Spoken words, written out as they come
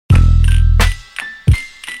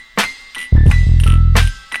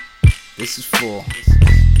This is for.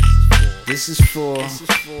 This is for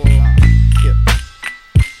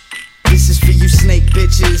you snake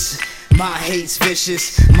bitches. My hate's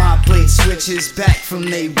vicious, my blade switches back from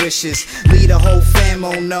they wishes. Lead a whole fam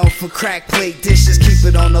on no for crack plate dishes.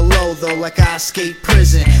 Keep it on the low though, like I escaped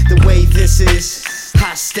prison. The way this is,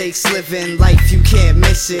 high stakes living, life you can't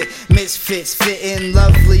miss it. Misfits fitting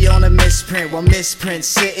lovely on a misprint, while misprints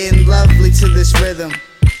sitting lovely to this rhythm.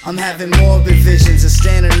 I'm having morbid visions of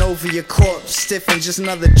standing over your corpse, stiffing. Just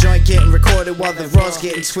another joint getting recorded while the raw's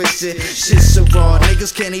getting twisted. Shit's so raw,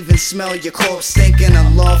 niggas can't even smell your corpse stinking.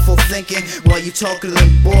 Unlawful thinking while you talking to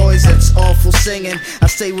them boys, that's awful singing. I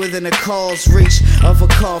stay within a call's reach of a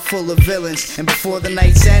car full of villains, and before the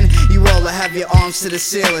night's end, you all will have your arms to the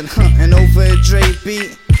ceiling. And over a Dre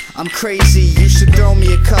beat, I'm crazy, you should throw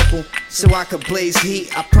me a couple so I could blaze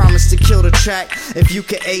heat. I promise to kill the track. If you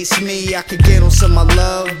could ace me, I could get on some of my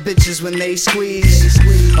love bitches when they squeeze.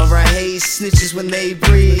 Alright, haze snitches when they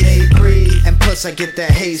breathe. And plus I get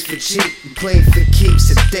that haze for cheap. Play for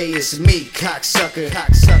keeps, today is me, cocksucker.